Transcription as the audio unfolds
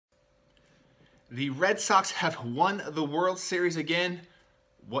The Red Sox have won the World Series again.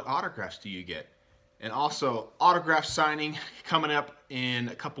 What autographs do you get? And also, autograph signing coming up in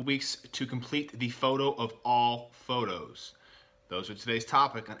a couple weeks to complete the photo of all photos. Those are today's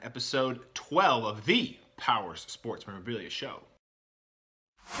topic on episode 12 of the Powers Sports Memorabilia Show.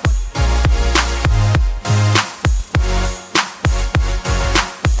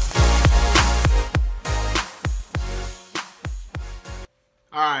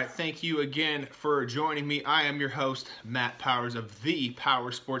 Alright, thank you again for joining me. I am your host, Matt Powers of the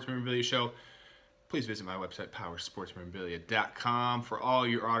Powers Sports Memorabilia Show. Please visit my website, powersportsmemorabilia.com, for all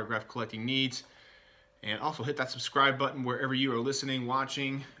your autograph collecting needs. And also hit that subscribe button wherever you are listening,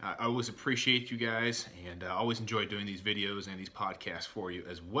 watching. I always appreciate you guys, and I always enjoy doing these videos and these podcasts for you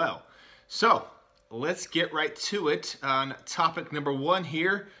as well. So, let's get right to it. On topic number one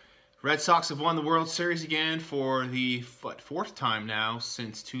here, Red Sox have won the World Series again for the fourth time now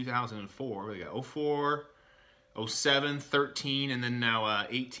since 2004. We got 04, 07, 13, and then now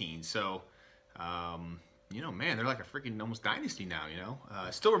 18. So, you know, man, they're like a freaking almost dynasty now, you know.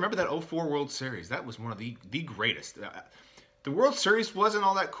 I still remember that 04 World Series. That was one of the greatest. The World Series wasn't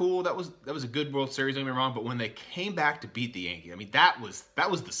all that cool. That was a good World Series, don't get me wrong, but when they came back to beat the Yankees, I mean, that was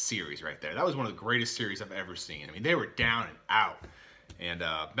the series right there. That was one of the greatest series I've ever seen. I mean, they were down and out. And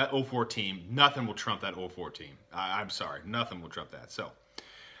that 04 team, nothing will trump that 04 team. I'm sorry, nothing will trump that. So,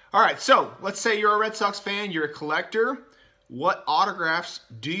 all right, so let's say you're a Red Sox fan, you're a collector. What autographs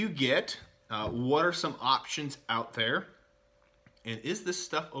do you get? What are some options out there? And is this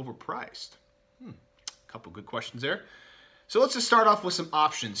stuff overpriced? A couple good questions there. So let's just start off with some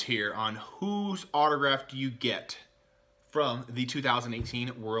options here on whose autograph do you get from the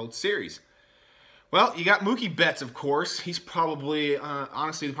 2018 World Series. Well, you got Mookie Betts, of course. He's probably,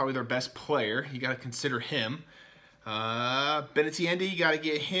 honestly, probably their best player. You got to consider him. Benintendi, you got to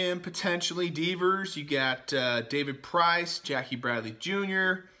get him potentially. Devers, you got David Price, Jackie Bradley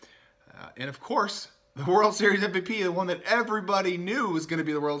Jr., and of course, the World Series MVP, the one that everybody knew was going to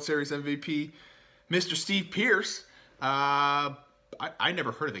be the World Series MVP, Mr. Steve Pearce. I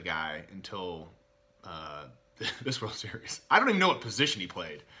never heard of the guy until this World Series. I don't even know what position he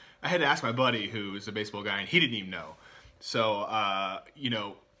played. I had to ask my buddy who is a baseball guy, and he didn't even know. So, you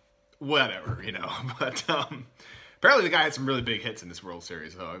know, whatever, you know. But apparently the guy had some really big hits in this World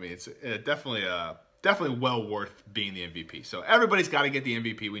Series. So, I mean, it's definitely well worth being the MVP. So everybody's got to get the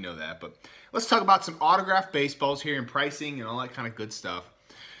MVP. We know that. But let's talk about some autographed baseballs here and pricing and all that kind of good stuff.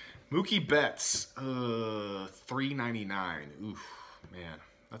 Mookie Betts, $3.99. Oof, man,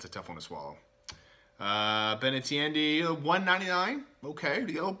 that's a tough one to swallow. Benintendi, $1.99. Okay, a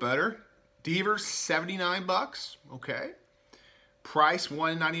little better. Devers, $79. Okay. Price,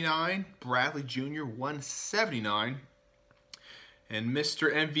 $1.99. Bradley Jr., $1.79. And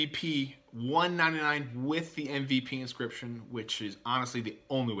Mr. MVP, $1.99 with the MVP inscription, which is honestly the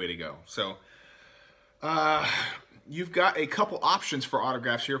only way to go. So, you've got a couple options for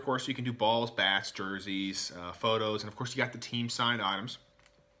autographs here. Of course, you can do balls, bats, jerseys, photos, and of course, you got the team signed items.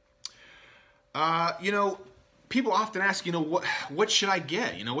 You know, people often ask, you know, what should I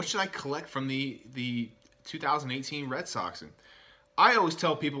get? You know, what should I collect from the 2018 Red Sox? And I always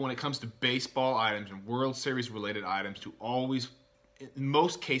tell people when it comes to baseball items and World Series related items to always, in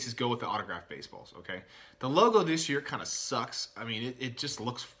most cases, go with the autographed baseballs, okay? The logo this year kind of sucks. I mean, it just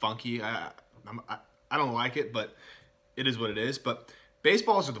looks funky. I don't like it, but it is what it is. But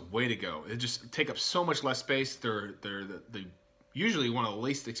baseballs are the way to go. They just take up so much less space. They're usually one of the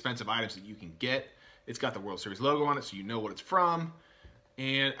least expensive items that you can get. It's got the World Series logo on it, so you know what it's from.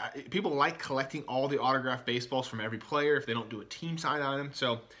 And people like collecting all the autographed baseballs from every player if they don't do a team signed item.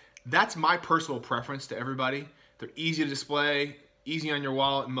 So that's my personal preference to everybody. They're easy to display, easy on your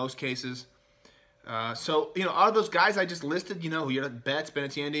wallet in most cases. So, you know, out of those guys I just listed, you know, you got Betts,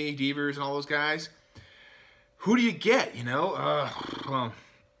 Benintendi, Devers, and all those guys. Who do you get, you know?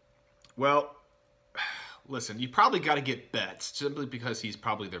 Well, listen, you probably got to get Betts simply because he's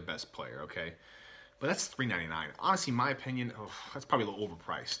probably their best player, okay? But that's $3.99. Honestly, in my opinion, that's probably a little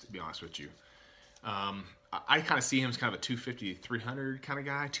overpriced, to be honest with you. I kind of see him as kind of a $250 to $300 kind of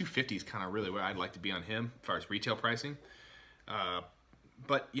guy. $250 is kind of really where I'd like to be on him as far as retail pricing.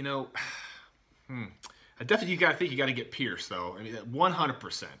 But, you know, I definitely think you got to get Pearce, though. I mean,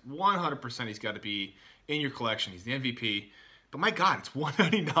 100%. He's got to be in your collection. He's the MVP. But my God, it's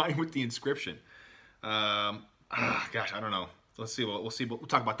 $199 with the inscription. Gosh, I don't know. Let's see. We'll see. We'll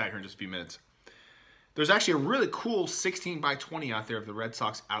talk about that here in just a few minutes. There's actually a really cool 16x20 out there of the Red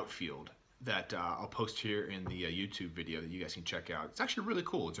Sox outfield that I'll post here in the YouTube video that you guys can check out. It's actually really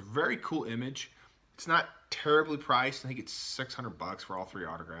cool. It's a very cool image. It's not terribly priced. I think it's $600 for all 3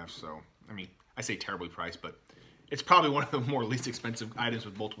 autographs. So, I mean, I say terribly priced, but it's probably one of the more least expensive items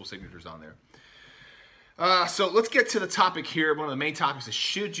with multiple signatures on there. So let's get to the topic here. One of the main topics is,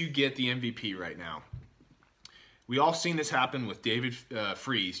 should you get the MVP right now? We all seen this happen with David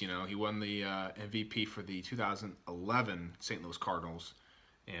Freese. You know, he won the MVP for the 2011 St. Louis Cardinals.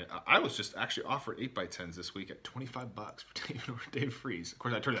 And I was just actually offered 8x10s this week at $25 for David Freese. Of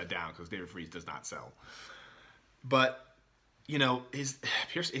course, I turned that down because David Freese does not sell. But, you know, is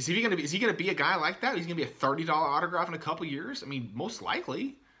he going to be a guy like that? He's going to be a $30 autograph in a couple years? I mean, most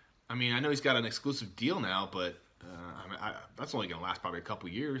likely. I mean, I know he's got an exclusive deal now, but that's only going to last probably a couple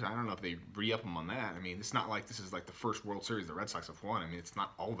years. I don't know if they re-up him on that. I mean, it's not like this is like the first World Series the Red Sox have won. I mean, it's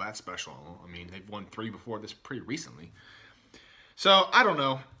not all that special. I mean, they've won 3 before this pretty recently. So I don't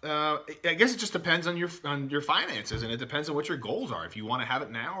know. I guess it just depends on your finances, and it depends on what your goals are. If you want to have it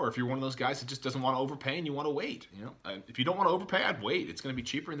now, or if you're one of those guys that just doesn't want to overpay and you want to wait. You know, if you don't want to overpay, I'd wait. It's going to be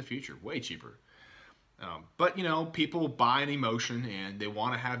cheaper in the future, way cheaper. But you know, people buy an emotion and they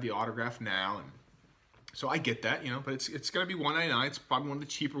want to have the autograph now, and so I get that. You know, but it's going to be $199. It's probably one of the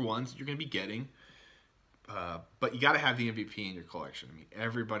cheaper ones that you're going to be getting. But you got to have the MVP in your collection. I mean,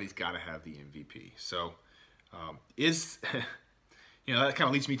 everybody's got to have the MVP. So you know, that kind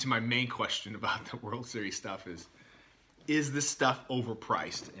of leads me to my main question about the World Series stuff is this stuff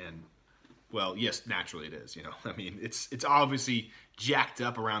overpriced? And, well, yes, naturally it is, you know. I mean, it's obviously jacked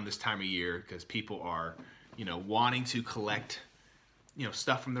up around this time of year because people are, you know, wanting to collect, you know,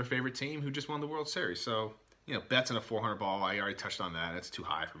 stuff from their favorite team who just won the World Series. So, you know, bets on a 400 ball, I already touched on that. That's too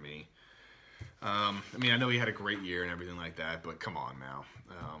high for me. I mean, I know he had a great year and everything like that, but come on now.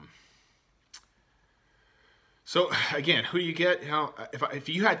 So again, who do you get? You know, if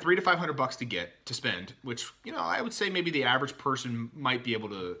you had $300 to $500 to spend, which, you know, I would say maybe the average person might be able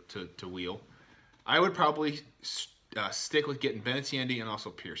to wheel, I would probably stick with getting Benintendi and also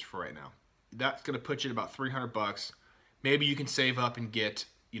Pierce for right now. That's going to put you at about $300. Maybe you can save up and get,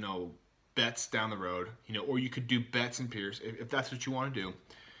 you know, Betts down the road, you know, or you could do Betts and Pierce if that's what you want to do.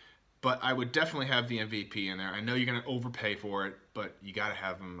 But I would definitely have the MVP in there. I know you're going to overpay for it, but you got to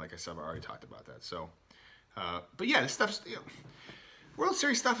have them. Like I said, I already talked about that. So. But yeah, this stuff's, you know, World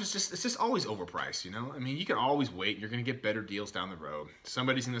Series stuff is just always overpriced, you know. I mean, you can always wait. You're going to get better deals down the road.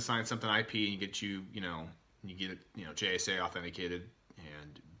 Somebody's going to sign something IP and you get it, you know, JSA authenticated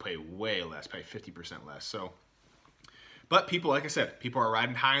and pay way less, pay 50% less. So, but people, like I said, people are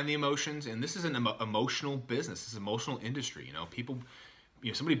riding high on the emotions, and this is an emotional business. This is an emotional industry, you know. People, you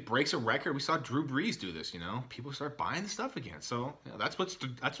know, somebody breaks a record. We saw Drew Brees do this, you know. People start buying the stuff again. So, you know, that's what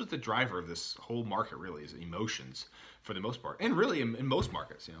the driver of this whole market really is, emotions for the most part. And really in most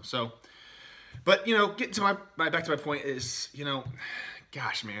markets, you know. So, but, you know, getting to back to my point is, you know,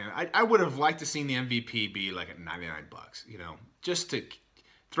 gosh, man, I would have liked to seen the MVP be like at $99, you know, just to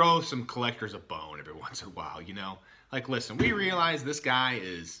throw some collectors a bone every once in a while, you know. Like, listen, we realize this guy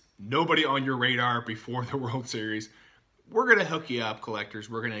is nobody on your radar before the World Series. We're going to hook you up, collectors.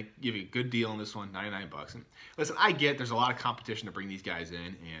 We're going to give you a good deal on this one, $99. And listen, I get there's a lot of competition to bring these guys in,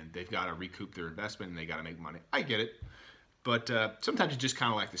 and they've got to recoup their investment, and they got to make money. I get it. But sometimes you just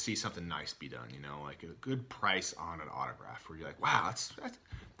kind of like to see something nice be done, you know, like a good price on an autograph where you're like, wow,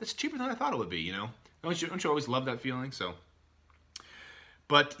 that's cheaper than I thought it would be, you know. Don't you always love that feeling? So,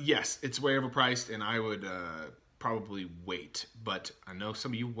 but yes, it's way overpriced, and I would probably wait. But I know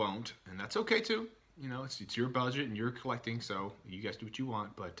some of you won't, and that's okay too. You know, it's your budget and you're collecting, so you guys do what you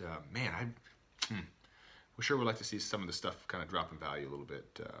want. But man, we sure would like to see some of the stuff kind of drop in value a little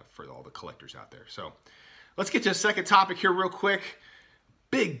bit for all the collectors out there. So let's get to a second topic here real quick.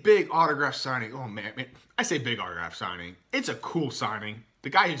 Big autograph signing. Oh man, I say big autograph signing. It's a cool signing. The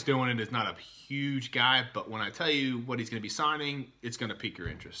guy who's doing it is not a huge guy, but when I tell you what he's going to be signing, it's going to pique your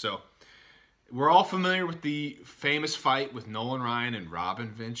interest. So we're all familiar with the famous fight with Nolan Ryan and Robin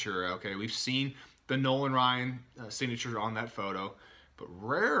Ventura. Okay, we've seen the Nolan Ryan signature on that photo, but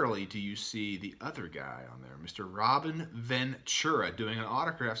rarely do you see the other guy on there, Mr. Robin Ventura, doing an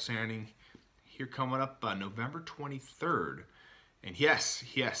autograph signing here coming up November 23rd. And yes,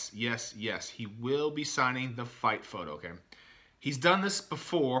 he will be signing the fight photo, okay? He's done this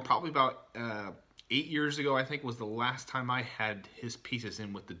before, probably about 8 years ago, I think, was the last time I had his pieces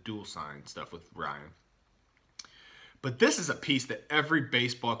in with the dual sign stuff with Ryan. But this is a piece that every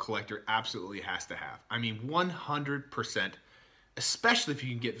baseball collector absolutely has to have. I mean, 100%, especially if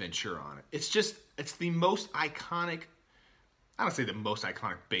you can get Ventura on it. It's the most iconic, I don't say the most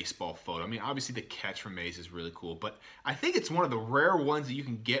iconic baseball photo. I mean, obviously the catch from Mays is really cool, but I think it's one of the rare ones that you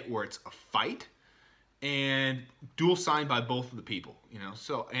can get where it's a fight and dual signed by both of the people, you know.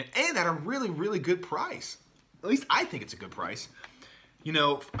 So and at a really, really good price. At least I think it's a good price. You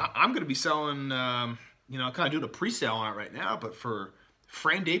know, I'm going to be selling, you know, kind of doing a pre-sale on it right now, but for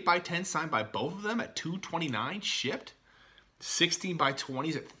framed 8x10 signed by both of them at $229 shipped,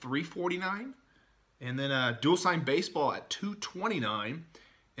 16x20s at $349, and then dual signed baseball at $229,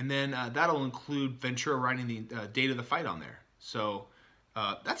 and then that'll include Ventura writing the date of the fight on there. So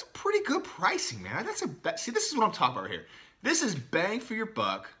that's a pretty good pricing, man. See, this is what I'm talking about right here. This is bang for your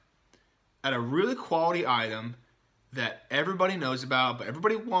buck at a really quality item that everybody knows about, but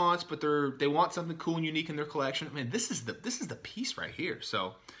everybody wants, but they want something cool and unique in their collection. I mean, this is the piece right here.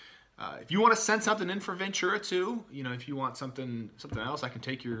 So if you want to send something in for Ventura too, you know, if you want something else, I can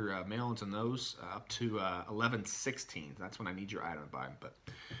take your mail-ins on those up to 11/16. That's when I need your item by. But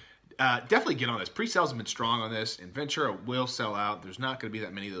definitely get on this. Pre-sales have been strong on this, and Ventura will sell out. There's not going to be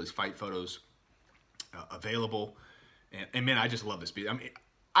that many of those fight photos available. And man, I just love this piece. I mean,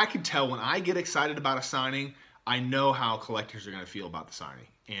 I can tell when I get excited about a signing, I know how collectors are going to feel about the signing.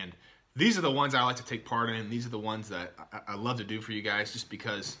 And these are the ones I like to take part in. These are the ones that I love to do for you guys just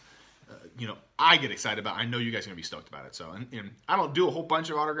because, you know, I get excited about it. I know you guys are going to be stoked about it. So, and I don't do a whole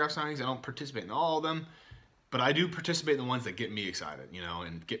bunch of autograph signings. I don't participate in all of them. But I do participate in the ones that get me excited, you know,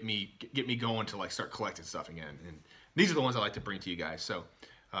 and get me going to, like, start collecting stuff again. And these are the ones I like to bring to you guys. So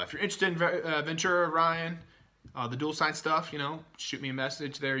if you're interested in Ventura, Ryan, the dual sign stuff, you know, shoot me a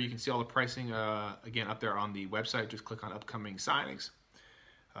message there. You can see all the pricing, again, up there on the website. Just click on upcoming signings.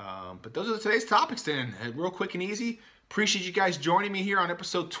 But those are today's topics then. Real quick and easy. Appreciate you guys joining me here on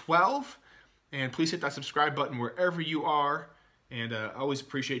episode 12. And please hit that subscribe button wherever you are. And I always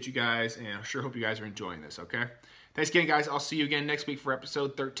appreciate you guys. And I sure hope you guys are enjoying this, okay? Thanks again, guys. I'll see you again next week for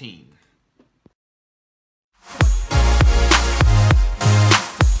episode 13.